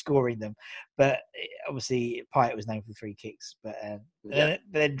consistently was scoring them, but obviously Payet was known for the free kicks. But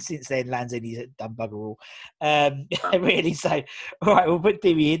then since then Lanzini's done bugger all. Really. So all right, we'll put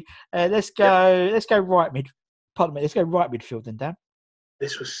Dimmy in. Let's go right mid. Pardon me. Let's go right midfield then, Dan.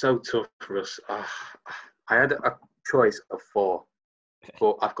 This was so tough for us. I had a choice of 4,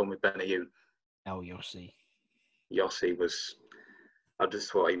 but I've gone with Benayoun. Oh, Yossi was. I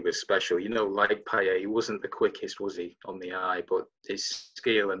just thought he was special. Like Payet, he wasn't the quickest, was he, on the eye? But his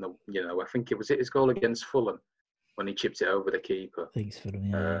skill and I think it was his goal against Fulham when he chipped it over the keeper. I think it's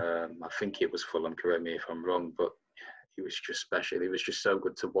Fulham, yeah. I think it was Fulham. Correct me if I'm wrong, but he was just special. He was just so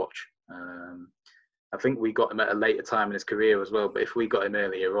good to watch. I think we got him at a later time in his career as well. But if we got him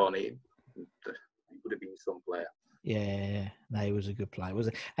earlier on, he would have been some player. Yeah, no, he was a good player,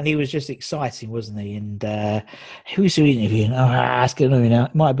 wasn't he? And he was just exciting, wasn't he? And who was he interviewing? It's going to know now.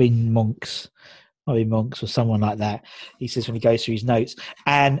 It might have been Monks. Or someone like that. He says when he goes through his notes,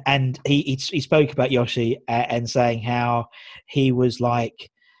 and he spoke about Yoshi and saying how he was like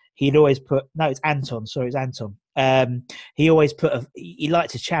he'd always put it's Anton. Sorry, it's Anton. He always he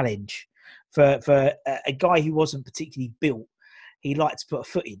liked to challenge for a guy who wasn't particularly built. He liked to put a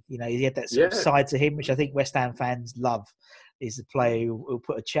foot in. He had that sort of side to him, which I think West Ham fans love, is the player who will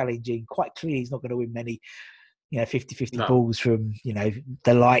put a challenge in. Quite clearly, he's not going to win many, 50-50 balls from,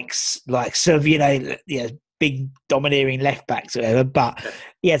 the likes of, big domineering left backs or whatever, but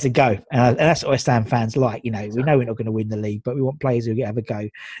he has a go. And that's what West Ham fans like. We know we're not going to win the league, but we want players who have a go.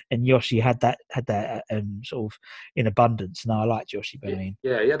 And Yoshi had that sort of in abundance. And I liked Yoshi Benayoun.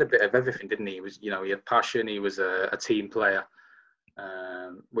 Yeah, he had a bit of everything, didn't he? He was, he had passion. He was a team player.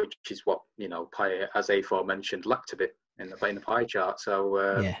 Which is what Payet, as aforementioned, lacked a bit in the pie chart. So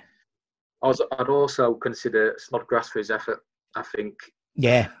I'd also consider Snodgrass for his effort. I think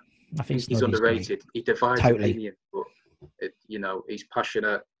he's underrated. Great. He divides opinion, but he's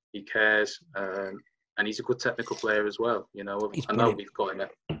passionate, he cares, and he's a good technical player as well. I know we've got him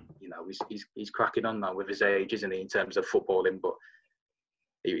at, he's cracking on now with his age, isn't he, in terms of footballing, but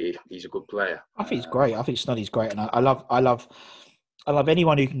he's a good player. I think he's great. I think Snoddy's great, and I love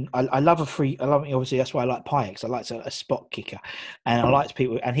anyone who can. Obviously, that's why I like Payet, because I like a spot kicker, and I like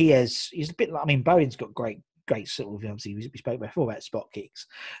people. And he's a bit like. Bowen's got great sort of. Obviously, we spoke before about spot kicks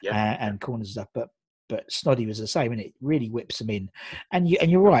and corners and stuff. But Snoddy was the same, and it really whips him in. And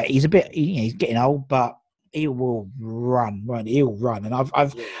you're right. He's a bit. He's getting old, but he will run. Right, he'll run. And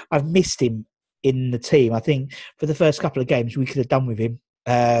I've missed him in the team. I think for the first couple of games we could have done with him.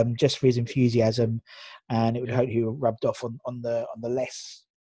 Just for his enthusiasm, and it would hope he rubbed off on the less.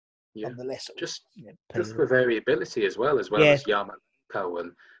 Just for variability as well as Yarmolenko,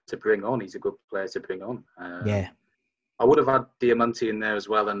 and to bring on, he's a good player to bring on. I would have had Diamanti in there as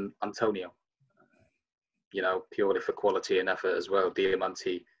well, and Antonio. Purely for quality and effort as well.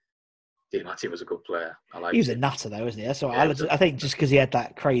 Diamanti was a good player. He was a nutter though, wasn't he? That's what I think, just because he had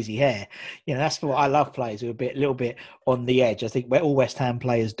that crazy hair. That's what I love, players who are a little bit on the edge. I think all West Ham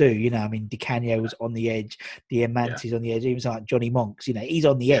players do. Di Canio was on the edge, Diamanti's on the edge, even like Johnny Monks. He's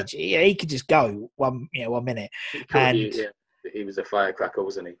on the edge. He could just go 1 minute. He was a firecracker,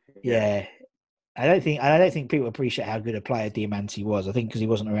 wasn't he? Yeah. I don't think people appreciate how good a player Diamanti was. I think because he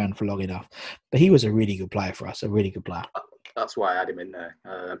wasn't around for long enough, but he was a really good player for us. A really good player. That's why I had him in there.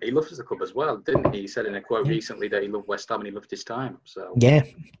 He loves the club as well, didn't he? He said in a quote recently that he loved West Ham and he loved his time. So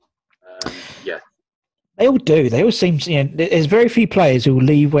they all do. They all seem. There's very few players who will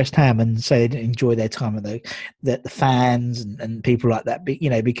leave West Ham and say they didn't enjoy their time with the fans and people like that.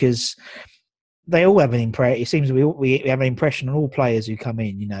 Because they all have an impression. It seems we have an impression on all players who come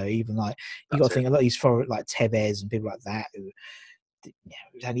in. Even like you got to think a lot of these foreign like Tevez and people like that who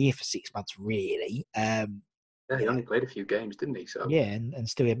was only here for 6 months, really. He only played a few games, didn't he? So and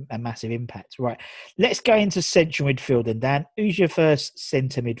still a massive impact. Right, let's go into central midfield. And Dan, who's your first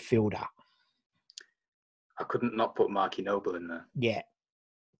centre midfielder? I couldn't not put Marky Noble in there. Yeah.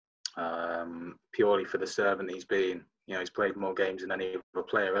 Purely for the servant he's been. You know, he's played more games than any other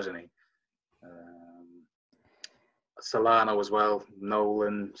player, hasn't he? Solano as well.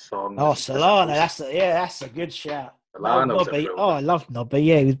 Nolan, Song. Oh, Solano, that's a good shout. Solano's Nobby. Oh, I loved Nobby.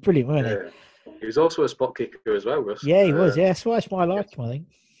 Yeah, he was brilliant, wasn't he? He was also a spot kicker as well, Russ. Yeah, he was. Yeah, that's why I like him, I think.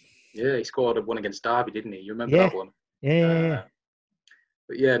 Yeah, he scored one against Derby, didn't he? You remember that one? Yeah.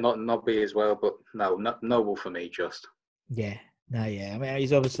 But yeah, not Nobby as well, but no, not Noble for me, just. Yeah. No, yeah. I mean,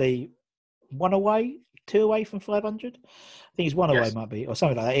 he's obviously 2 away from 500. I think he's 1 away, might be, or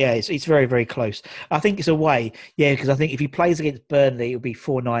something like that. Yeah, it's very, very close. I think it's away. Yeah, because I think if he plays against Burnley, it'll be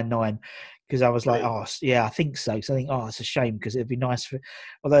 499. Because I was like, oh, yeah, I think so. So I think, it's a shame because it'd be nice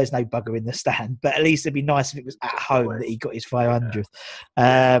although there's no bugger in the stand, but at least it'd be nice if it was at home that he got his 500th.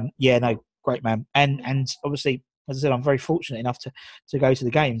 Yeah, no, great man. And obviously, as I said, I'm very fortunate enough to go to the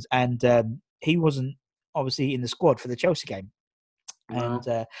games. And he wasn't obviously in the squad for the Chelsea game. And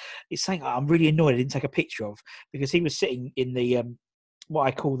it's something I'm really annoyed I didn't take a picture of because he was sitting in the what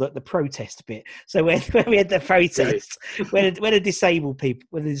I call the protest bit. So when we had the protest, where the disabled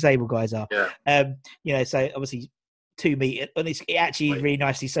guys are, so obviously 2 meters, and it actually is really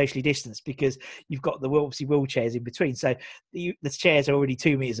nicely socially distanced because you've got the obviously wheelchairs in between. So the chairs are already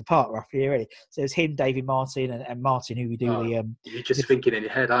 2 meters apart roughly already. So it's him, David Martin, and Martin who we do You're just thinking in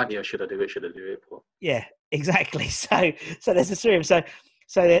your head, aren't you? Should I do it? Should I do it? But... Yeah, exactly. So there's the 3 of them.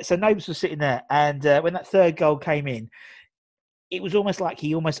 So Nobes was sitting there, and when that third goal came in, it was almost like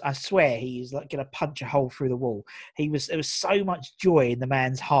I swear he was like going to punch a hole through the wall. There was so much joy in the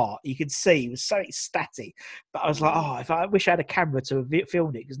man's heart. You could see he was so ecstatic. But I was like, I wish I had a camera to have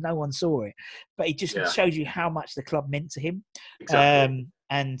filmed it because no one saw it. But it just shows you how much the club meant to him. Exactly.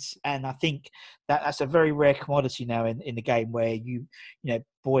 And I think that's a very rare commodity now in the game where you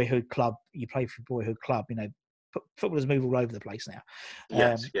boyhood club, you play for boyhood club, footballers move all over the place now,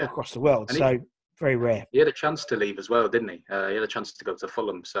 across the world. And very rare. He had a chance to leave as well, didn't he? He had a chance to go to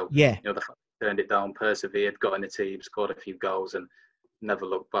Fulham. So, the fact he turned it down, persevered, got in the team, scored a few goals and never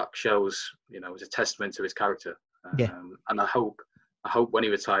looked back shows, it was a testament to his character. And I hope when he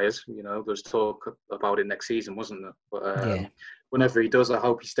retires, there's talk about it next season, wasn't there? But whenever he does, I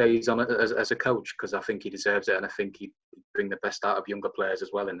hope he stays on it as a coach because I think he deserves it and I think he'd bring the best out of younger players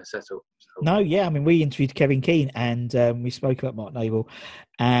as well in the setup. So. No, yeah. I mean, we interviewed Kevin Keane and we spoke about Mark Noble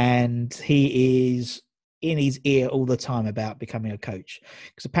and he is in his ear all the time about becoming a coach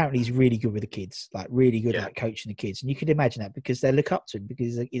because apparently he's really good with the kids, like really good at coaching the kids. And you could imagine that because they look up to him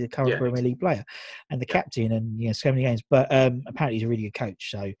because he's a current Premier League player and the captain and, so many games. But apparently he's a really good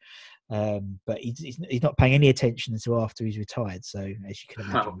coach. So, but he's not paying any attention until after he's retired. So as you can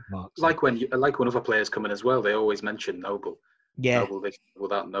imagine, Mark. Like when other players come in as well, they always mention Noble. Yeah.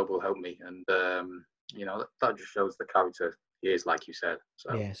 Noble helped me, and that just shows the character he is, like you said.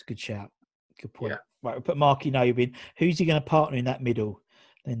 So yeah, it's a good shout. Good point. Yeah. Right, we'll put Marky Noble in. Who's he going to partner in that middle?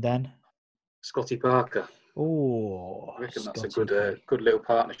 Then Dan. Scotty Parker. Oh, I reckon that's a good little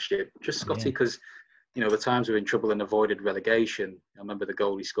partnership. Just Scotty because. The times we were in trouble and avoided relegation. I remember the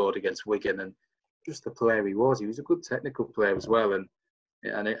goal he scored against Wigan and just the player he was. He was a good technical player as well, and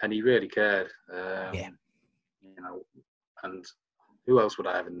he really cared. And who else would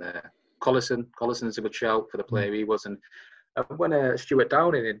I have in there? Collison. Collison's a good shout for the player he was. And when Stuart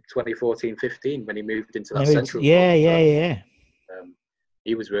Downing in 2014-15, when he moved into that central. He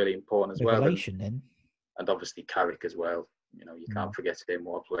was really important as well. And obviously Carrick as well. You can't forget him,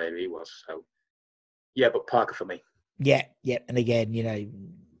 what a player he was. So. Yeah, but Parker for me. Yeah. And again,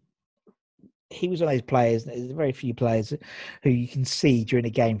 he was one of those players, there's very few players who you can see during a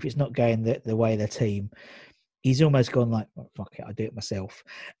game, if it's not going the way of the team, he's almost gone like, fuck it, I'll do it myself.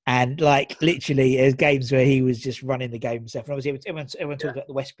 And like literally there's games where he was just running the game himself. And obviously everyone talked about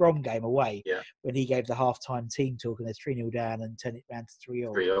the West Brom game away when he gave the half-time team talk and there's 3-0 down and turned it round to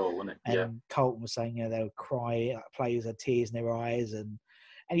 3-0. 3-0, wasn't it? And Colton was saying, they would cry, players had tears in their eyes and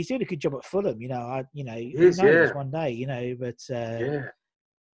he's doing a good job at Fulham, who knows one day, but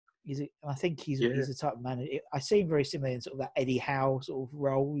I think he's the type of man. I see him very similar in sort of that Eddie Howe sort of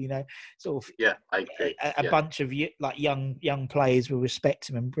role, sort of. Yeah, I agree. A bunch of like young players will respect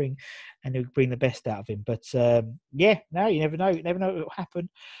him and bring the best out of him. But you never know. You never know what will happen.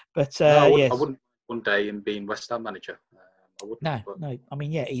 But I wouldn't one day him being West Ham manager. I wouldn't. No. I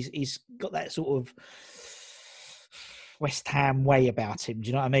mean, he's got that sort of West Ham way about him. Do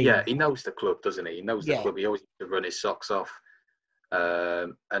you know what I mean? Yeah, he knows the club, doesn't he? He knows the club. He always used to run his socks off.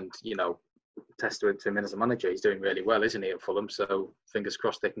 And testament to him as a manager, he's doing really well, isn't he, at Fulham? So fingers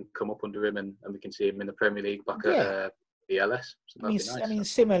crossed they can come up under him and we can see him in the Premier League back at ELS. So that'd be nice. I mean,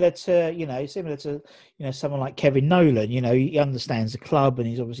 similar to someone like Kevin Nolan. He understands the club, and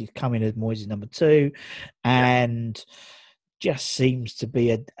he's obviously coming as Moyes' number 2, and just seems to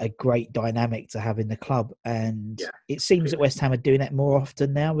be a great dynamic to have in the club. And it seems that West Ham are doing that more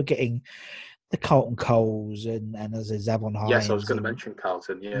often now. We're getting the Carlton Coles and as a Zavon Hines. Yes, I was going to mention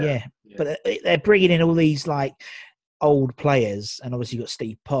Carlton. Yeah, but they're bringing in all these like old players, and obviously you've got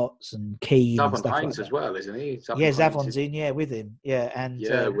Steve Potts and Keane Zavon and stuff Hines like as well, isn't he? Zavon's in, with him, and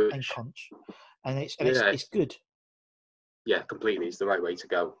Conch, and it's good. Yeah, completely. It's the right way to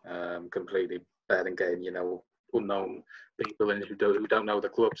go. Completely better than getting unknown people in who don't know the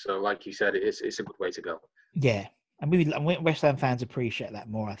club. So, like you said, it's a good way to go. Yeah, and West Ham fans appreciate that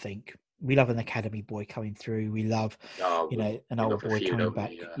more. I think we love an academy boy coming through. We love an old boy coming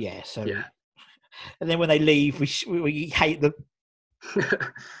back. And then when they leave, we hate them.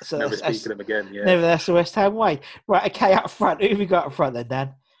 So never speak to them again. Yeah, never. That's the West Ham way. Right. Okay. Up front, who have we got up front then,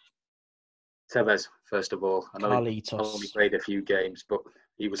 Dan? Tevez, first of all. I know he Carlitos. only played a few games, but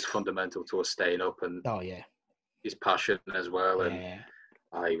he was fundamental to us staying up, and his passion as well. And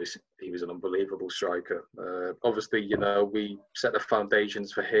he was an unbelievable striker. Obviously, we set the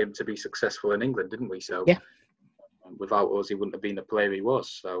foundations for him to be successful in England, didn't we? So without us, he wouldn't have been the player he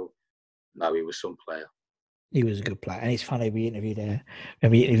was. So. No, he was some player. He was a good player, and it's funny. We interviewed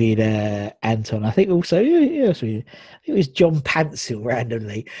Anton. I think also it was John Pansel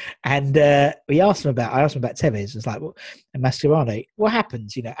randomly, and I asked him about Tevez. It's like, and Mascherano. What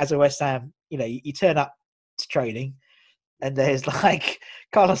happens? As a West Ham, you turn up to training, and there's like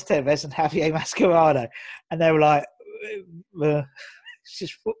Carlos Tevez and Javier Mascherano, and they were like, it's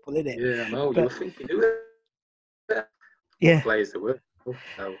just football, isn't it? Yeah, I know. You were thinking, players that were.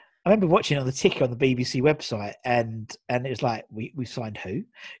 So. I remember watching it on the ticker on the BBC website, and it was like, we signed who?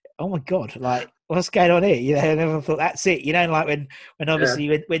 Oh my God! Like, what's going on here? I never thought that's it. Like when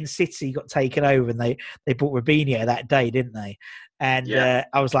obviously when City got taken over and they bought Robinho that day, didn't they? And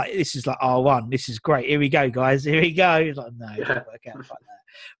I was like, this is like R1. This is great. Here we go, guys. Here we go. It was like, no, it didn't work out like that.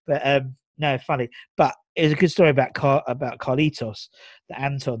 But no, funny. But it was a good story about Carlitos that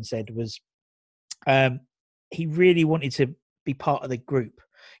Anton said was he really wanted to be part of the group.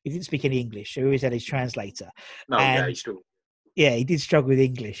 He didn't speak any English, so he always had his translator. He struggled. Yeah, he did struggle with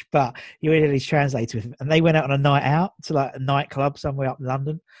English, but he always had his translator with him. And they went out on a night out to like a nightclub somewhere up in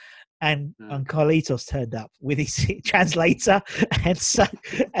London. And Carlitos turned up with his translator,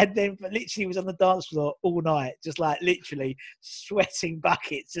 and then literally was on the dance floor all night, just like literally sweating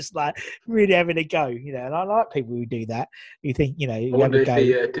buckets, just like really having a go, And I like people who do that. You think, you have a go.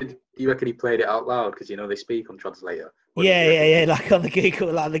 Do you reckon he played it out loud because they speak on translator? Yeah, like on the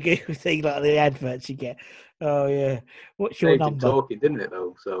Google thing, like the adverts you get. Oh yeah, what's your number? Talking, didn't it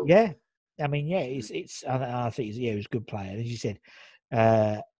though? So yeah, I mean, it's. I think he was a good player, as you said.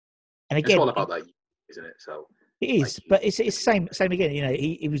 And again, it's all about that, isn't it? So it is, but it's same again.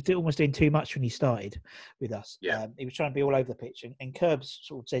 He was almost doing too much when he started with us. Yeah, he was trying to be all over the pitch, and Curbs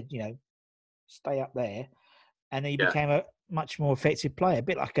sort of said, stay up there, and then he became a much more effective player, a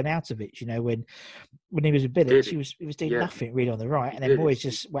bit like an Arnautovic. When he was a Bilic, he was doing nothing really on the right, and then Moyes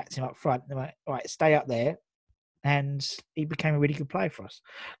just whacked him up front. And like, all right, stay up there, and he became a really good player for us.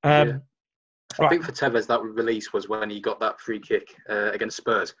 I think for Tevez, that release was when he got that free kick against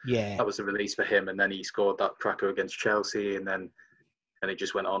Spurs. Yeah, that was the release for him, and then he scored that cracker against Chelsea, and then it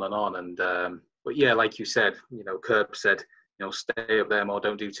just went on and on. And but yeah, like you said, Kerb said, stay up there more,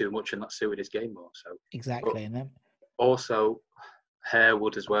 don't do too much, and that suited his game more. So exactly, and then also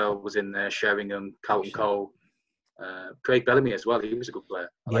Harewood as well was in there, Sheringham, Carlton Cole, Craig Bellamy as well. He was a good player.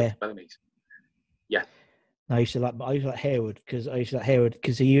 I like Bellamy. Yeah. I used to like Harewood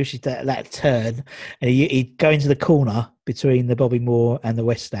because he used to that turn, and he'd go into the corner between the Bobby Moore and the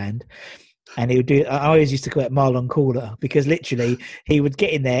West Stand, and he would do. I always used to call it Marlon corner because literally he would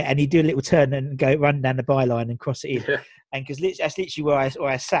get in there and he'd do a little turn and run down the byline and cross it in, and because that's literally where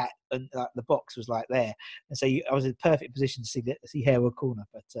I sat, and like the box was like there, and so I was in a perfect position to see Harewood corner.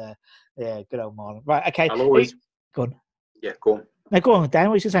 But yeah, good old Marlon. Right, okay. I'll always go on. Yeah, go on. No, go on, Dan.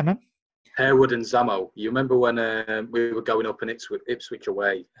 What was you saying, man? Harewood and Zamo. You remember when we were going up in Ipswich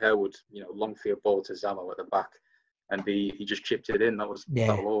away? Harewood, long field ball to Zamo at the back, and he just chipped it in. That'll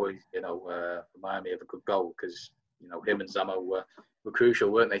always, remind me of a good goal because him and Zamo were crucial,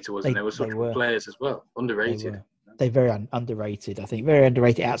 weren't they, to us? And they were such good players as well. Underrated. They're very underrated. I think very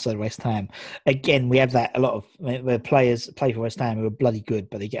underrated outside West Ham. Again, we have that a lot of where players play for West Ham who are bloody good,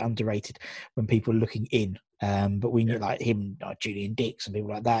 but they get underrated when people are looking in. But we knew like him, like Julian Dix and people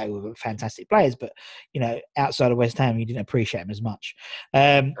like that who were fantastic players. But outside of West Ham, you didn't appreciate him as much.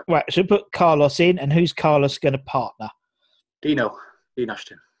 Right, so we put Carlos in, and who's Carlos going to partner? Dean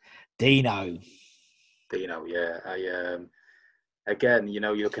Ashton. Dino. Dino, yeah. Again,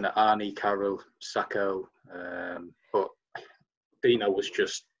 you're looking at Arnie, Carroll, Sacco, but Dino was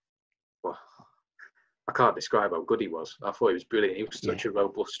just, well, I can't describe how good he was. I thought he was brilliant. He was such a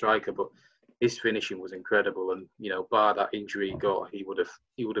robust striker, but his finishing was incredible. And bar that injury he got, he would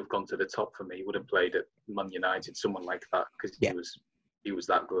have gone to the top for me. He would have played at Man United, someone like that, because he was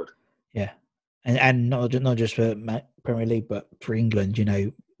that good. Yeah, and not just for Premier League, but for England.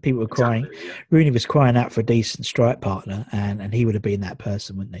 People were crying. Exactly, yeah. Rooney was crying out for a decent strike partner, and he would have been that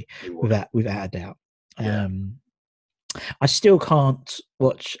person, wouldn't he? Without a doubt. Yeah. I still can't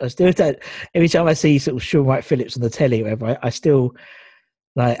watch. I still don't. Every time I see sort of Sean Wright-Phillips on the telly, or whatever, I still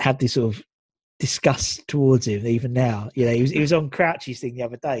have this sort of disgust towards him. Even now, he was on Crouchy's thing the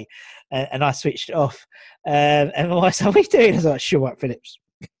other day, and I switched it off. And my wife said, "What are you doing?" I was like, "Sean Wright-Phillips."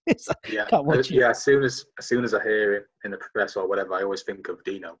 Can't watch it. Yeah. As soon as I hear it in the press or whatever, I always think of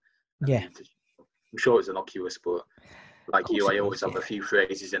Dino. Yeah. I'm sure it's innocuous, but like you, I always have a few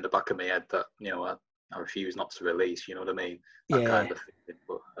phrases in the back of my head that I refuse not to release. You know what I mean? That kind of thing.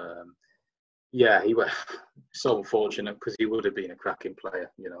 But he was so unfortunate because he would have been a cracking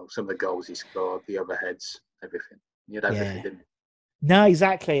player. Some of the goals he scored, the overheads, everything. He had everything, didn't he? No,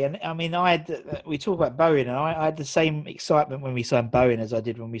 exactly. And I mean, we talk about Bowen, and I had the same excitement when we signed Bowen as I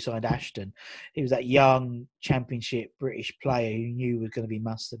did when we signed Ashton. He was that young Championship British player who knew was going to be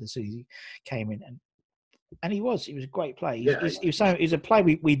mustard as soon as he came in. And he was a great player. He was a player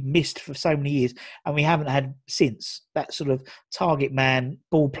we'd missed for so many years, and we haven't had since. That sort of target man,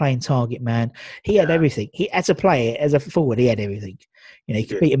 ball playing target man. He had everything. He, as a player, as a forward, he had everything. He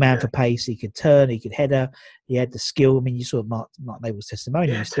could beat a man for pace. He could turn. He could header. He had the skill. I mean, you saw Mark Nable's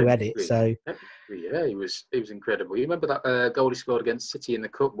testimonial. He still had it. So yeah, he was incredible. You remember that goal he scored against City in the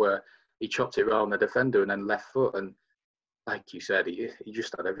cup where he chopped it around the defender and then left foot, and like you said, he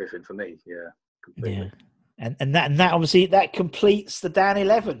just had everything for me. Yeah, completely. Yeah. And that obviously that completes the Dan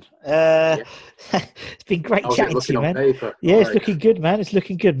 11. It's been great chatting to you, man. It's looking good, man. It's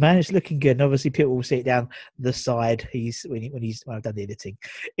looking good, And obviously, people will see it down the side. When I've done the editing.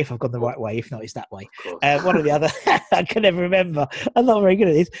 If I've gone the right way, if not, it's that way. One or the other. I can never remember. I'm not very good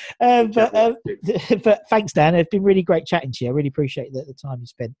at this. But thanks, Dan. It's been really great chatting to you. I really appreciate the time you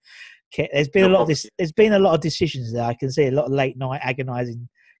spent. There's been a lot of this. There's been a lot of decisions there. I can see a lot of late night agonising.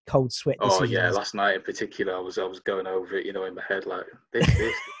 Cold sweat decisions. Oh yeah, last night in particular, I was going over it, in my head like this.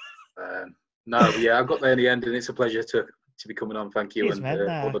 I got there in the end, and it's a pleasure to be coming on. Thank you,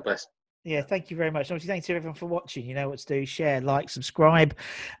 all the best. Yeah, thank you very much. Obviously, thanks to everyone for watching. You know what to do: share, like, subscribe,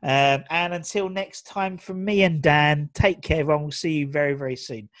 and until next time, from me and Dan, take care, everyone. We'll see you very, very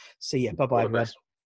soon. See ya. Bye, bye, everyone.